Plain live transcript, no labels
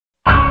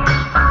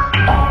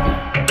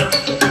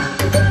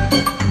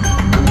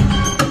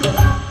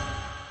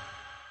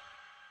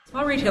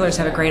retailers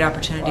have a great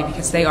opportunity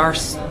because they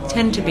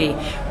tend to be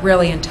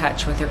really in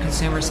touch with their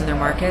consumers and their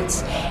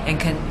markets and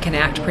can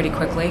act pretty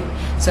quickly.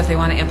 So if they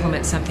want to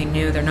implement something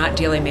new, they're not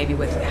dealing maybe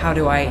with how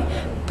do I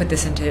put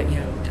this into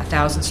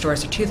 1,000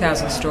 stores or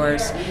 2,000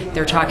 stores.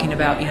 They're talking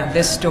about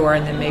this store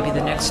and then maybe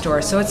the next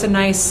store. So it's a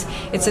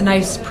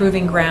nice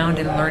proving ground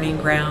and learning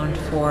ground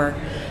for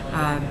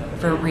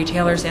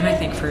retailers, and I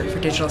think for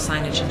digital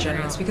signage in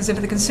general. It's because if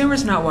the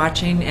consumer's not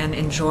watching and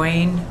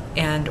enjoying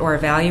or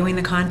valuing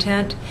the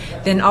content,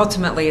 then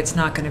ultimately it's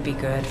not going to be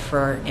good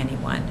for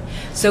anyone.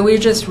 So we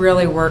just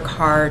really work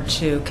hard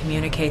to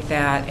communicate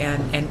that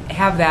and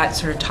have that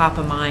sort of top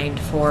of mind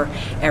for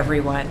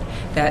everyone,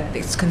 that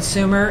it's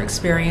consumer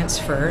experience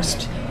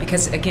first,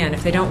 because again,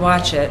 if they don't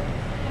watch it,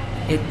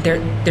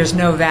 there's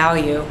no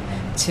value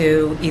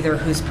to either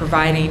who's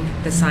providing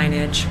the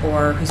signage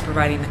or who's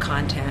providing the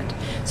content.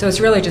 So it's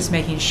really just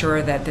making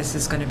sure that this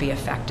is going to be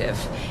effective,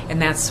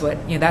 and that's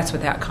what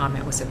that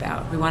comment was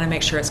about. We want to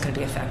make sure it's going to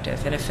be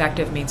effective, and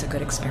effective means a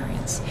good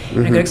experience. Mm-hmm.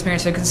 And a good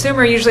experience for the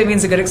consumer usually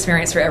means a good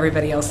experience for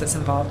everybody else that's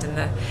involved in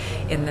the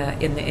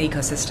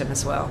ecosystem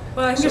as well.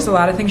 Well, I think there's a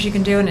lot of things you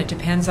can do, and it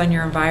depends on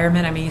your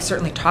environment. I mean, you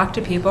certainly talk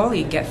to people,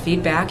 you can get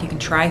feedback, you can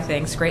try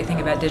things. The great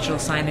thing about digital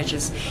signage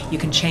is you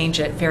can change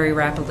it very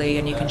rapidly,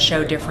 and you can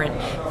show different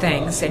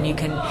things, and you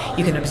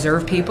can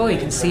observe people, you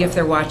can see if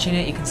they're watching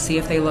it, you can see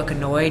if they look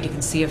annoyed, you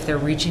can see if they're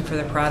reaching for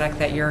the product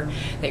that you're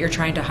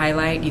trying to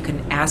highlight. You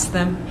can ask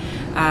them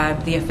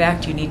the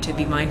effect. You need to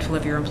be mindful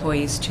of your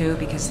employees too,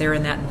 because they're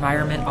in that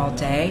environment all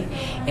day,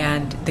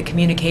 and the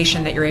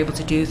communication that you're able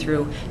to do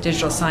through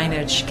digital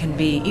signage can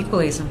be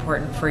equally as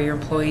important for your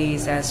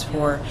employees as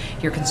for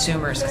your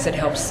consumers, because it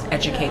helps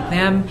educate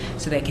them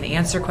so they can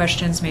answer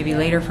questions maybe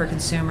later for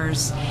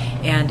consumers.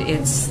 And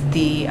it's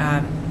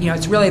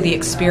it's really the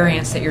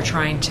experience that you're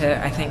trying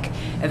to, I think,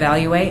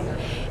 evaluate,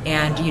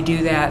 and you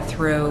do that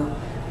through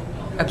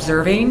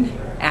observing,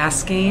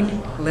 asking,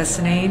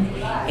 listening,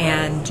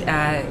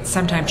 and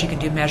sometimes you can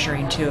do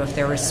measuring too if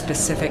there were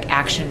specific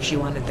actions you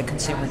wanted the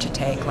consumer to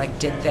take, like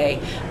did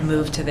they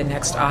move to the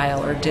next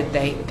aisle or did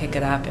they pick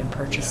it up and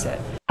purchase it.